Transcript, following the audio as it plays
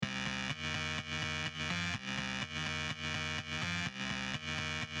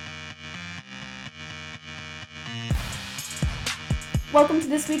Welcome to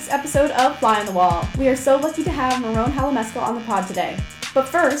this week's episode of Fly on the Wall. We are so lucky to have Merone Hailemeskel on the pod today. But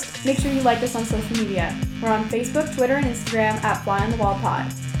first, make sure you like us on social media. We're on Facebook, Twitter, and Instagram at Fly on the Wall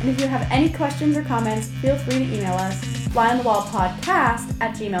Pod. And if you have any questions or comments, feel free to email us,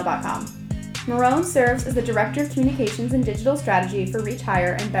 flyonthewallpodcast@gmail.com. Merone serves as the Director of Communications and Digital Strategy for Reach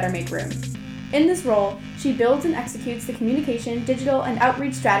Higher and Better Make Room. In this role, she builds and executes the communication, digital, and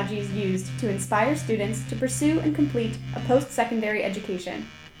outreach strategies used to inspire students to pursue and complete a post-secondary education.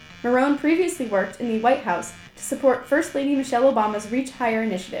 Merone previously worked in the White House to support First Lady Michelle Obama's Reach Higher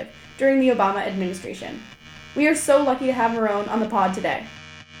initiative during the Obama administration. We are so lucky to have Merone on the pod today.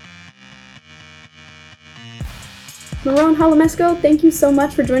 Merone Hailemeskel, thank you so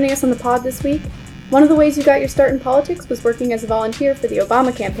much for joining us on the pod this week. One of the ways you got your start in politics was working as a volunteer for the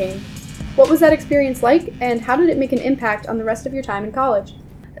Obama campaign. What was that experience like, and how did it make an impact on the rest of your time in college?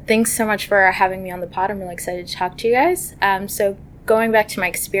 Thanks so much for having me on the pod. I'm really excited to talk to you guys. So going back to my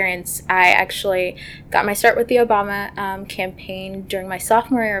experience, I actually got my start with the Obama campaign during my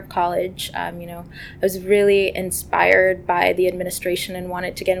sophomore year of college. I was really inspired by the administration and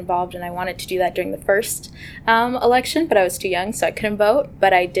wanted to get involved, and I wanted to do that during the first election, but I was too young, so I couldn't vote.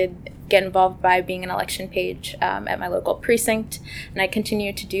 But I did get involved by being an election page at my local precinct, and I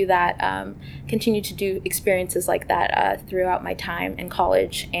continue to do that, continue to do experiences like that throughout my time in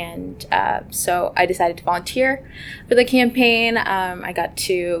college. And so I decided to volunteer for the campaign. I got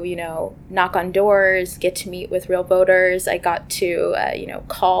to, knock on doors, get to meet with real voters. I got to,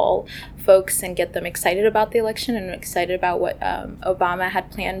 call folks and get them excited about the election and excited about what Obama had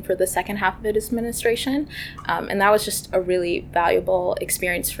planned for the second half of his administration. And that was just a really valuable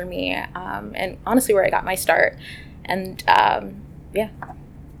experience for me, and honestly where I got my start. And yeah.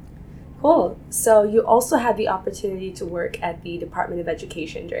 Cool. So you also had the opportunity to work at the Department of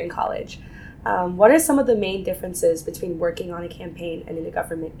Education during college. What are some of the main differences between working on a campaign and in a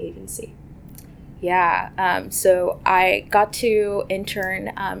government agency? Yeah, so I got to intern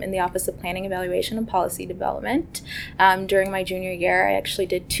in the Office of Planning, Evaluation, and Policy Development. During my junior year, I actually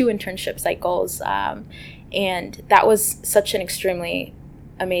did 2 internship cycles, and that was such an extremely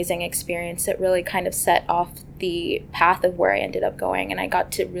amazing experience. It really kind of set off the path of where I ended up going, and I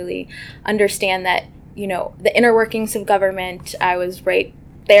got to really understand that, the inner workings of government. I was right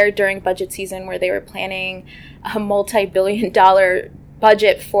there during budget season where they were planning a multi-billion-dollar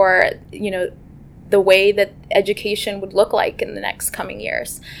budget for, the way that education would look like in the next coming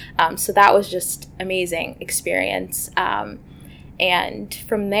years. So that was just amazing experience. And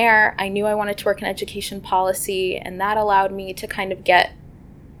from there, I knew I wanted to work in education policy, and that allowed me to kind of get,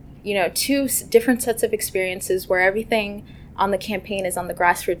 2 different sets of experiences where everything on the campaign is on the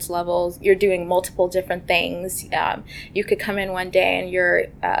grassroots levels. You're doing multiple different things. You could come in one day and you're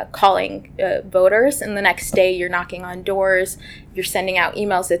calling voters, and the next day you're knocking on doors, you're sending out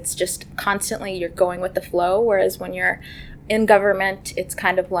emails. It's just constantly you're going with the flow, whereas when you're in government, it's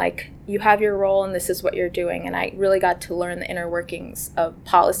kind of like you have your role and this is what you're doing. And I really got to learn the inner workings of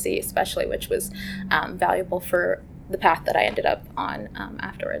policy, especially, which was valuable for the path that I ended up on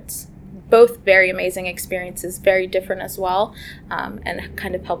afterwards. Both very amazing experiences, very different as well, and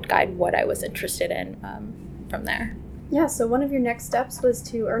kind of helped guide what I was interested in from there. Yeah, so one of your next steps was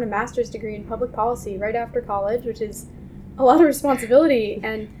to earn a master's degree in public policy right after college, which is a lot of responsibility.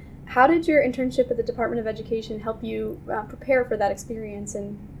 And how did your internship at the Department of Education help you prepare for that experience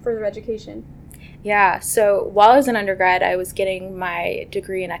and further education? Yeah, so while I was an undergrad, I was getting my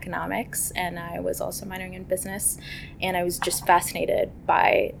degree in economics, and I was also minoring in business, and I was just fascinated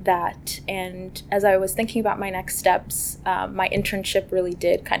by that. And as I was thinking about my next steps, my internship really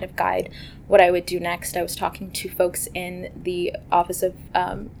did kind of guide what I would do next. I was talking to folks in the Office of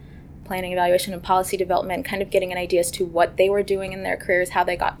Planning, Evaluation, and Policy Development, kind of getting an idea as to what they were doing in their careers, how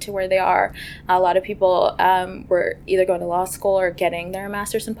they got to where they are. A lot of people were either going to law school or getting their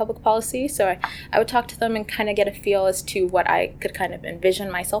master's in public policy. So I would talk to them and kind of get a feel as to what I could kind of envision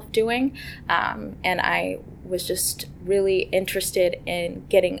myself doing. And I was just really interested in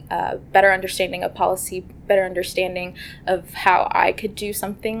getting a better understanding of policy, better understanding of how I could do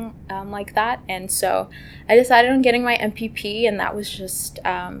something like that. And so I decided on getting my MPP, and that was just,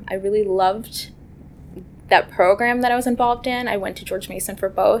 I really loved that program that I was involved in. I went to George Mason for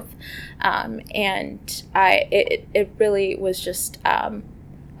both, and it really was just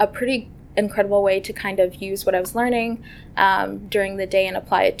a pretty incredible way to kind of use what I was learning during the day and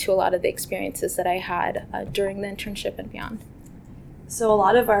apply it to a lot of the experiences that I had during the internship and beyond. So a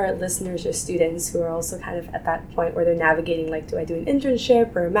lot of our listeners are students who are also kind of at that point where they're navigating, like, do I do an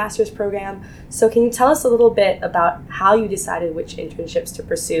internship or a master's program? So can you tell us a little bit about how you decided which internships to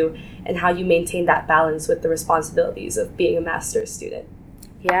pursue and how you maintain that balance with the responsibilities of being a master's student?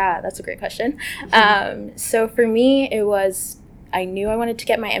 Yeah, that's a great question. So for me, I knew I wanted to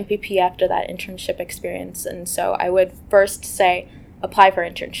get my MPP after that internship experience. And so I would first say, apply for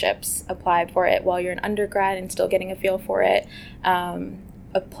internships, apply for it while you're an undergrad and still getting a feel for it.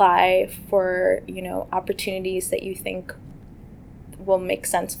 Apply for, opportunities that you think will make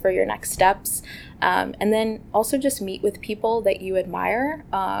sense for your next steps. And then also just meet with people that you admire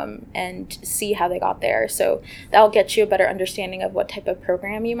and see how they got there. So that'll get you a better understanding of what type of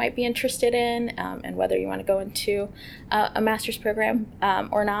program you might be interested in and whether you want to go into a master's program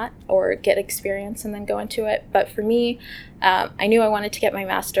or not, or get experience and then go into it. But for me, I knew I wanted to get my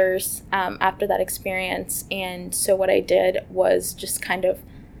master's after that experience. And so what I did was just kind of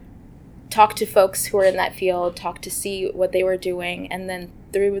talk to folks who were in that field, talk to see what they were doing, and then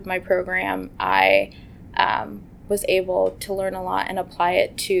through with my program, I was able to learn a lot and apply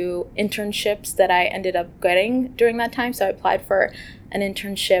it to internships that I ended up getting during that time. So I applied for an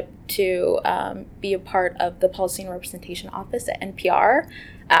internship to be a part of the Policy and Representation Office at NPR.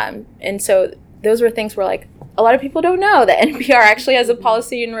 And so those were things where, like, a lot of people don't know that NPR actually has a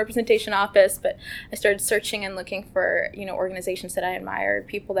Policy and Representation Office, but I started searching and looking for, organizations that I admire,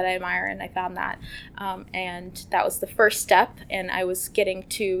 people that I admire, and I found that. And that was the first step, and I was getting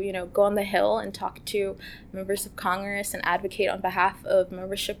to, go on the Hill and talk to members of Congress and advocate on behalf of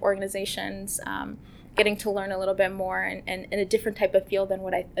membership organizations, getting to learn a little bit more and in a different type of field than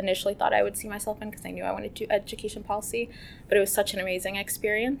what I initially thought I would see myself in, because I knew I wanted to do education policy, but it was such an amazing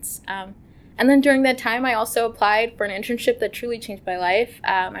experience. And then during that time, I also applied for an internship that truly changed my life.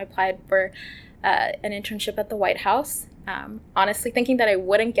 I applied for an internship at the White House, honestly thinking that I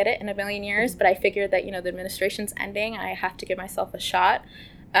wouldn't get it in a million years, but I figured that, the administration's ending, I have to give myself a shot.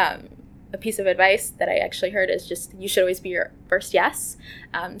 A piece of advice that I actually heard is just, you should always be your first yes.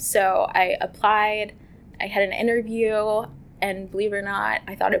 So I applied, I had an interview, and believe it or not,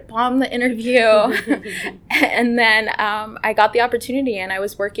 I thought it bombed the interview. And then I got the opportunity, and I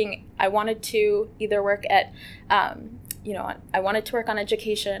was working. I wanted to either work at, I wanted to work on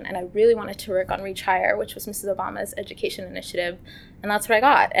education, and I really wanted to work on Reach Higher, which was Mrs. Obama's education initiative. And that's what I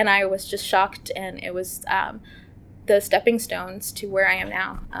got. And I was just shocked, and it was the stepping stones to where I am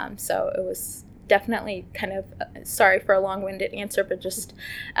now. So it was definitely kind of, sorry for a long-winded answer, but just,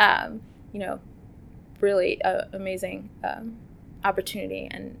 really amazing opportunity,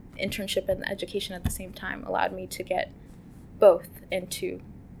 and internship and education at the same time allowed me to get both into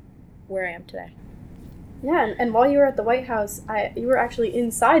where I am today. Yeah, and while you were at the White House, you were actually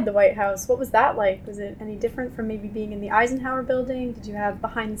inside the White House. What was that like? Was it any different from maybe being in the Eisenhower building? Did you have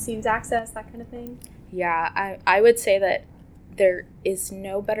behind-the-scenes access, that kind of thing? Yeah, I would say that there is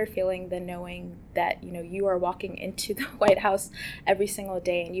no better feeling than knowing that, you are walking into the White House every single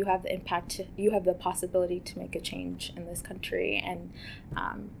day, and you have the impact, you have the possibility to make a change in this country. And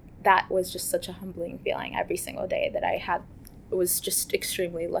that was just such a humbling feeling every single day that I had. It was just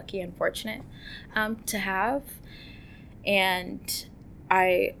extremely lucky and fortunate to have. And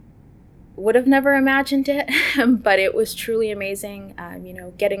I would have never imagined it, but it was truly amazing,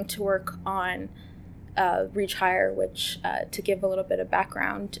 getting to work on Reach Higher, which, to give a little bit of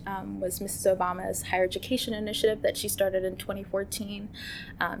background, was Mrs. Obama's higher education initiative that she started in 2014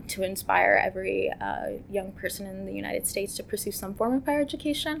 to inspire every young person in the United States to pursue some form of higher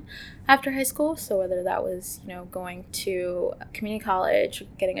education after high school. So whether that was, going to community college,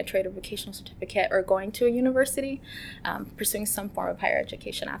 getting a trade or vocational certificate, or going to a university, pursuing some form of higher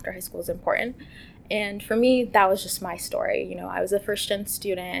education after high school is important. And for me, that was just my story. I was a first-gen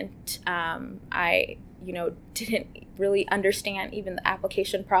student. I didn't really understand even the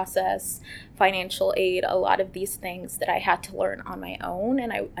application process, financial aid, a lot of these things that I had to learn on my own.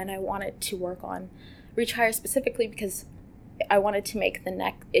 And I wanted to work on Reach Higher specifically because I wanted to make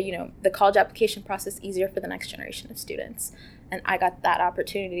the college application process easier for the next generation of students. And I got that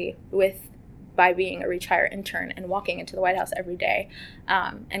opportunity by being a Reach Higher intern and walking into the White House every day,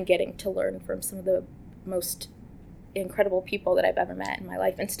 and getting to learn from some of the most incredible people that I've ever met in my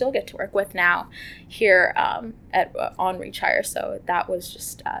life, and still get to work with now here on Reach Higher. So that was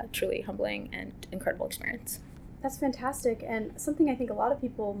just truly humbling and incredible experience. That's fantastic. And something I think a lot of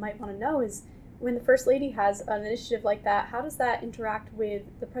people might want to know is, when the First Lady has an initiative like that, how does that interact with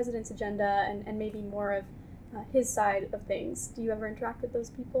the president's agenda and maybe more of his side of things? Do you ever interact with those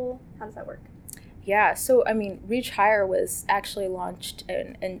people? How does that work? Yeah, so Reach Higher was actually launched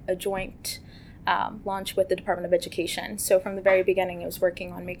in a joint launch with the Department of Education. So from the very beginning, it was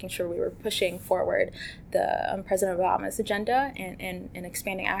working on making sure we were pushing forward the President Obama's agenda and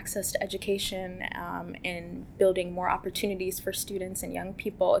expanding access to education and building more opportunities for students and young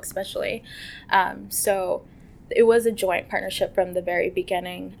people especially. So it was a joint partnership from the very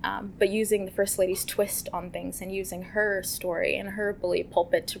beginning, but using the First Lady's twist on things and using her story and her bully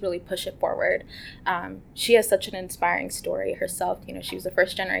pulpit to really push it forward. She has such an inspiring story herself. She was a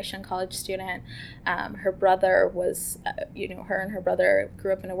first-generation college student. Her brother was, her and her brother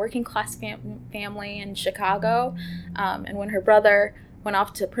grew up in a working-class family in Chicago, and when her brother went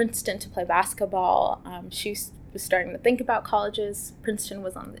off to Princeton to play basketball, she was starting to think about colleges. Princeton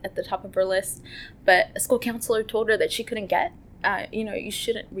was at the top of her list, but a school counselor told her that she couldn't get, you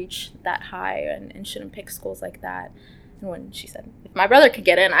shouldn't reach that high and shouldn't pick schools like that. And when she said, if my brother could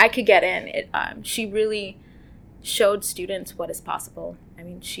get in, I could get in, she really showed students what is possible. I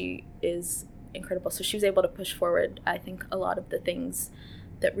mean, she is incredible. So she was able to push forward, I think, a lot of the things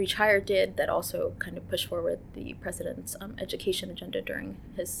that Reach Higher did that also kind of pushed forward the president's education agenda during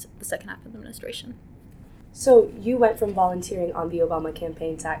the second half of the administration. So you went from volunteering on the Obama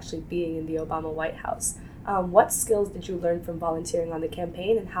campaign to actually being in the Obama White House. What skills did you learn from volunteering on the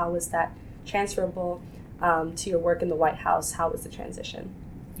campaign, and how was that transferable to your work in the White House? How was the transition?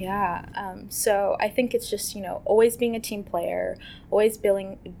 Yeah, so I think it's just, always being a team player, always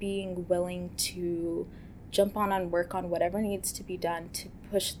being willing to jump on and work on whatever needs to be done to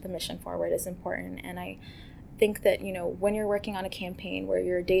push the mission forward is important. And I think that, when you're working on a campaign where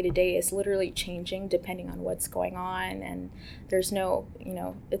your day-to-day is literally changing depending on what's going on, and there's no,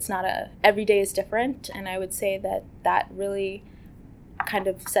 it's not every day is different. And I would say that really kind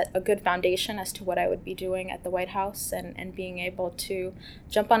of set a good foundation as to what I would be doing at the White House and being able to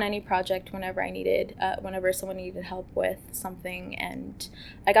jump on any project whenever whenever someone needed help with something. And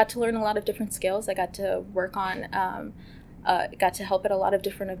I got to learn a lot of different skills. I got to work on got to help at a lot of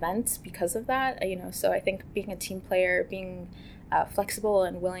different events because of that, so I think being a team player, being flexible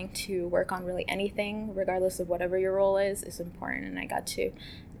and willing to work on really anything, regardless of whatever your role is important. And I got to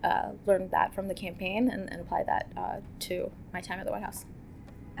learn that from the campaign and apply that to my time at the White House.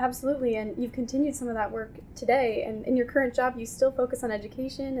 Absolutely, and you've continued some of that work today, and in your current job you still focus on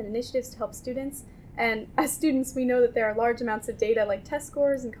education and initiatives to help students. And as students, we know that there are large amounts of data like test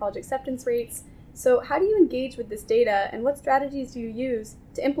scores and college acceptance rates. So how do you engage with this data, and what strategies do you use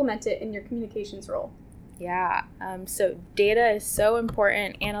to implement it in your communications role? Yeah, so data is so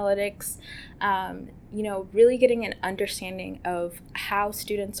important, analytics, really getting an understanding of how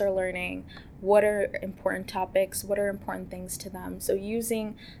students are learning, what are important topics, what are important things to them. So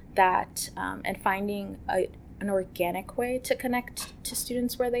using that and finding an organic way to connect to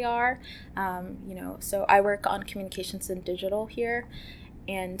students where they are. So I work on communications and digital here.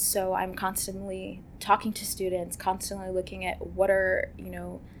 And so I'm constantly talking to students, constantly looking at what are,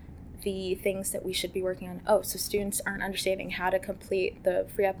 the things that we should be working on. So students aren't understanding how to complete the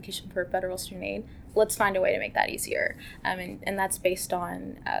free application for federal student aid. Let's find a way to make that easier. And that's based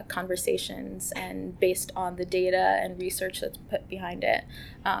on conversations and based on the data and research that's put behind it.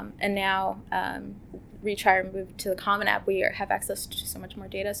 And now Reach Higher moved to the Common App, we have access to so much more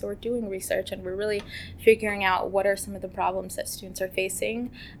data. So we're doing research and we're really figuring out what are some of the problems that students are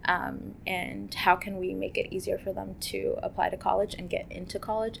facing, and how can we make it easier for them to apply to college and get into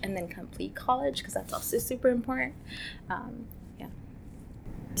college and then complete college, because that's also super important.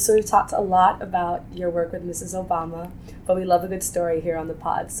 So we've talked a lot about your work with Mrs. Obama, but we love a good story here on the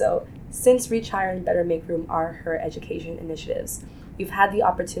pod. So since Reach Higher and Better Make Room are her education initiatives, you've had the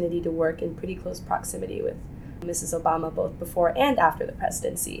opportunity to work in pretty close proximity with Mrs. Obama both before and after the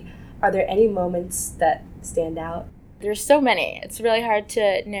presidency. Are there any moments that stand out? There's so many. It's really hard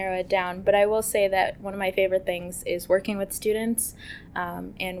to narrow it down, but I will say that one of my favorite things is working with students,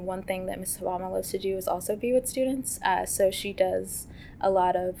 and one thing that Mrs. Obama loves to do is also be with students. So she does a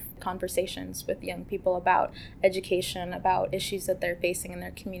lot of conversations with young people about education, about issues that they're facing in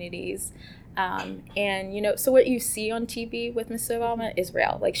their communities. So what you see on TV with Mrs. Obama is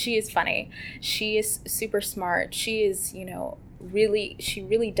real. Like, she is funny. She is super smart. She is, she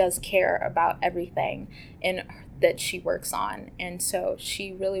really does care about everything that she works on. And so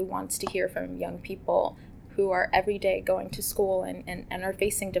she really wants to hear from young people who are every day going to school and are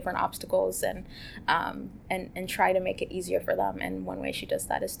facing different obstacles and try to make it easier for them. And one way she does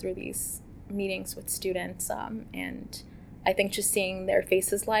that is through these meetings with students. And I think just seeing their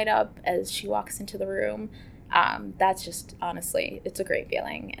faces light up as she walks into the room, that's just, honestly, it's a great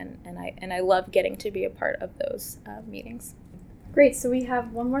feeling. And I love getting to be a part of those meetings. Great, so we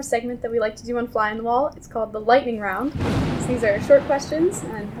have one more segment that we like to do on Fly on the Wall. It's called the lightning round. So These are short questions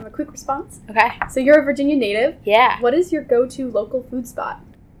and have a quick response. Okay. So you're a Virginia native. Yeah. What is your go-to local food spot?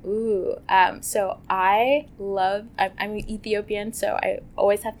 Ooh, so I'm Ethiopian, so I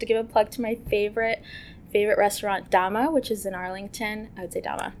always have to give a plug to my favorite restaurant, Dama, which is in Arlington. I would say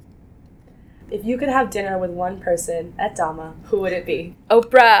Dama. If you could have dinner with one person at Dama, who would it be?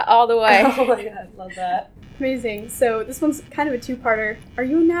 Oprah, all the way. Oh my god, love that. Amazing. So this one's kind of a two-parter. Are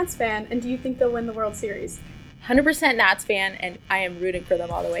you a Nats fan, and do you think they'll win the World Series? 100% Nats fan, and I am rooting for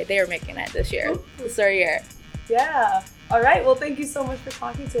them all the way. They are making it this year. This is our year. Yeah. All right. Well, thank you so much for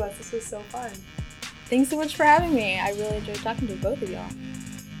talking to us. This was so fun. Thanks so much for having me. I really enjoyed talking to both of y'all.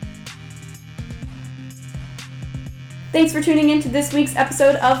 Thanks for tuning in to this week's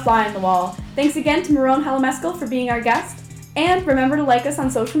episode of Fly on the Wall. Thanks again to Merone Hailemeskel for being our guest. And remember to like us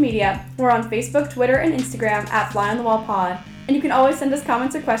on social media. We're on Facebook, Twitter, and Instagram at Fly on the Wall Pod. And you can always send us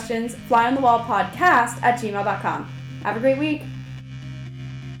comments or questions, flyonthewallpodcast@gmail.com. Have a great week.